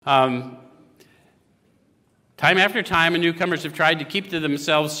Time after time, newcomers have tried to keep to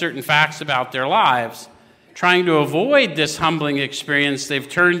themselves certain facts about their lives. Trying to avoid this humbling experience, they've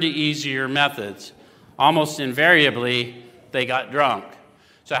turned to easier methods. Almost invariably, they got drunk.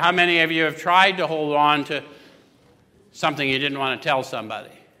 So how many of you have tried to hold on to something you didn't want to tell somebody?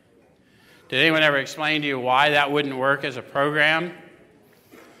 Did anyone ever explain to you why that wouldn't work as a program?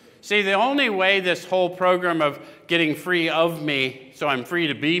 See, the only way this whole program of getting free of me, so I'm free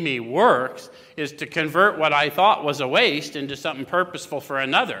to be me, works is to convert what I thought was a waste into something purposeful for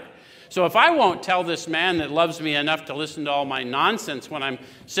another. So if I won't tell this man that loves me enough to listen to all my nonsense when I'm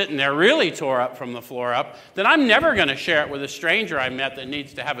sitting there really tore up from the floor up, then I'm never going to share it with a stranger I met that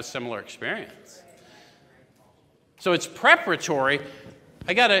needs to have a similar experience. So it's preparatory.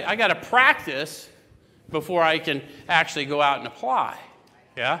 I gotta practice before I can actually go out and apply.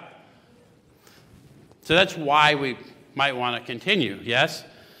 Yeah? So that's why we might want to continue, yes?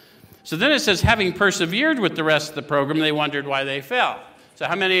 So then it says, having persevered with the rest of the program, they wondered why they fell. So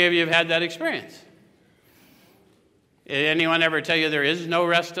how many of you have had that experience? Did anyone ever tell you there is no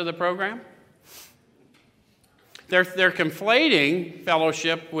rest of the program? They're conflating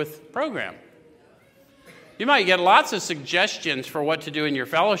fellowship with program. You might get lots of suggestions for what to do in your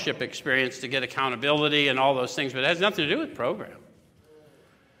fellowship experience to get accountability and all those things, but it has nothing to do with program.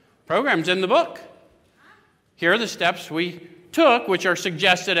 Program's in the book. Here are the steps we took, which are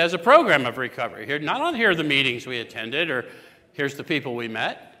suggested as a program of recovery. Here are the meetings we attended, or here's the people we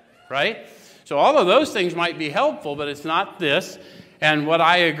met, right? So all of those things might be helpful, but it's not this. And what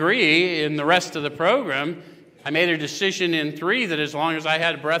I agree in the rest of the program, I made a decision in 3 that as long as I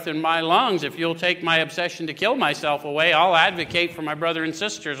had breath in my lungs, if you'll take my obsession to kill myself away, I'll advocate for my brother and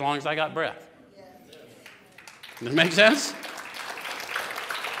sister as long as I got breath. Does that make sense?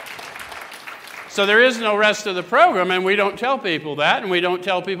 So there is no rest of the program, and we don't tell people that, and we don't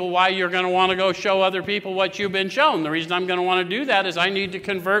tell people why you're going to want to go show other people what you've been shown. The reason I'm going to want to do that is I need to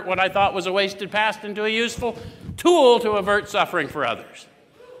convert what I thought was a wasted past into a useful tool to avert suffering for others.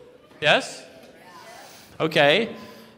 Yes? Okay.